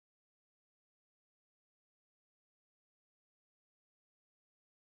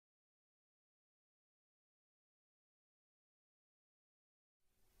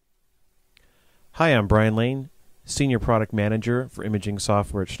Hi, I'm Brian Lane, Senior Product Manager for Imaging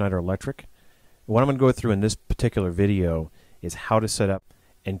Software at Schneider Electric. What I'm going to go through in this particular video is how to set up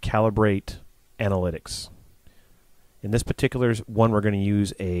and calibrate analytics. In this particular one, we're going to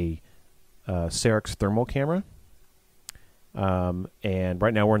use a Sarix Thermal camera. And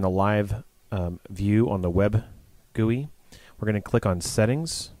right now we're in the live view on the web GUI. We're going to click on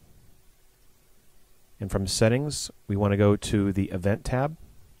Settings. And from Settings, we want to go to the Event tab.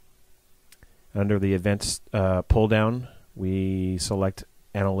 Under the Events pull-down, we select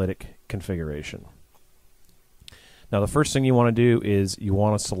Analytic Configuration. Now the first thing you want to do is you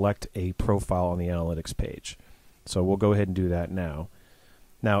want to select a profile on the Analytics page. So we'll go ahead and do that now.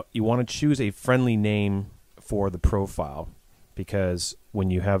 Now you want to choose a friendly name for the profile, because when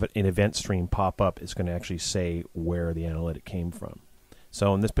you have an event stream pop up, it's going to actually say where the analytic came from.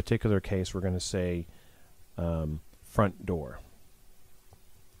 So in this particular case, we're going to say front door.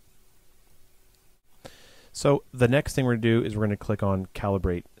 So the next thing we're going to do is we're going to click on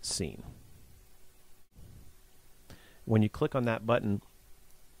Calibrate Scene. When you click on that button,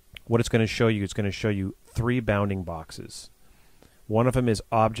 what it's going to show you is going to show you three bounding boxes. One of them is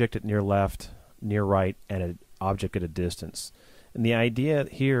object at near left, near right, and an object at a distance. And the idea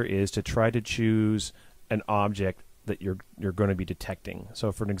here is to try to choose an object that you're going to be detecting.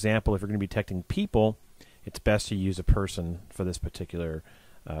 So for an example, if you're going to be detecting people, it's best to use a person for this particular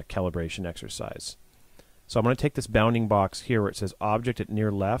calibration exercise. So I'm going to take this bounding box here where it says object at near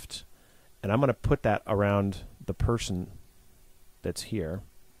left, and I'm going to put that around the person that's here,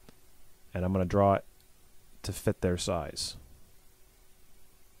 and I'm going to draw it to fit their size.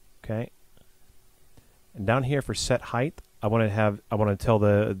 Okay. And down here for set height, I want to tell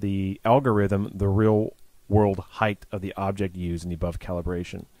the algorithm the real world height of the object used in the above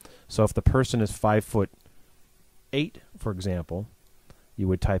calibration. So if the person is 5'8", for example, you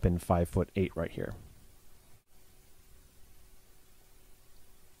would type in 5'8" right here.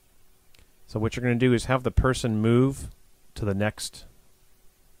 So what you're going to do is have the person move to the next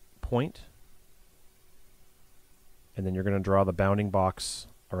point, and then you're going to draw the bounding box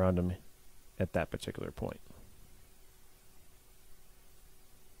around them at that particular point.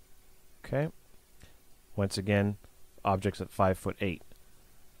 Okay. Once again, objects at 5'8".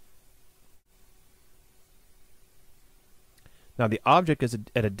 Now the object is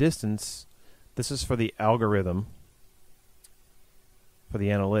at a distance. This is for the algorithm for the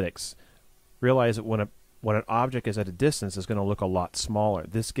analytics. Realize that when an object is at a distance, it's going to look a lot smaller.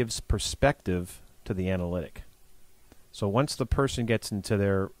 This gives perspective to the analytic. So once the person gets into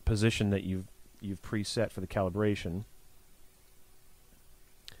their position that you've preset for the calibration,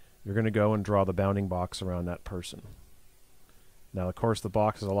 you're going to go and draw the bounding box around that person. Now, of course, the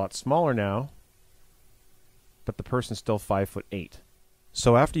box is a lot smaller now, but the person's still 5'8".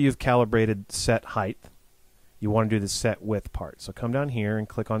 So after you've calibrated set height, you want to do the set width part. So come down here and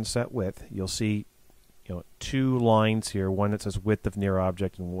click on set width. You'll see two lines here, one that says width of near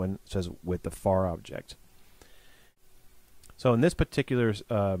object and one that says width of far object. So in this particular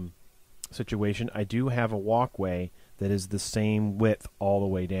situation, I do have a walkway that is the same width all the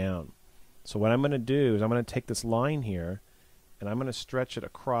way down. So what I'm going to do is I'm going to take this line here and I'm going to stretch it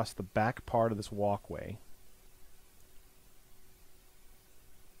across the back part of this walkway.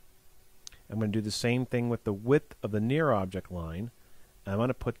 I'm going to do the same thing with the width of the near object line. I'm going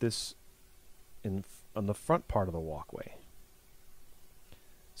to put this on the front part of the walkway.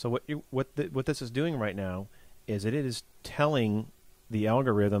 So what this is doing right now is it is telling the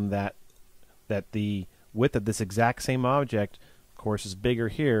algorithm that the width of this exact same object, of course, is bigger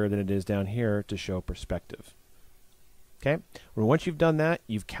here than it is down here to show perspective. Okay? Well, once you've done that,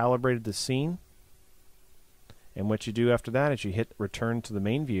 you've calibrated the scene. And what you do after that is you hit return to the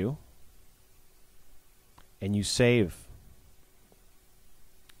main view and you save.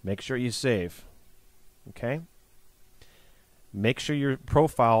 Make sure you save. Okay? Make sure your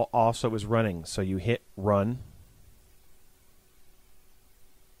profile also is running. So you hit run.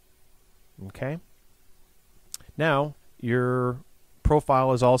 Okay? Now, your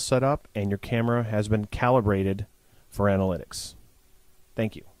profile is all set up and your camera has been calibrated for analytics.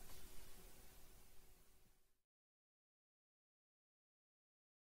 Thank you.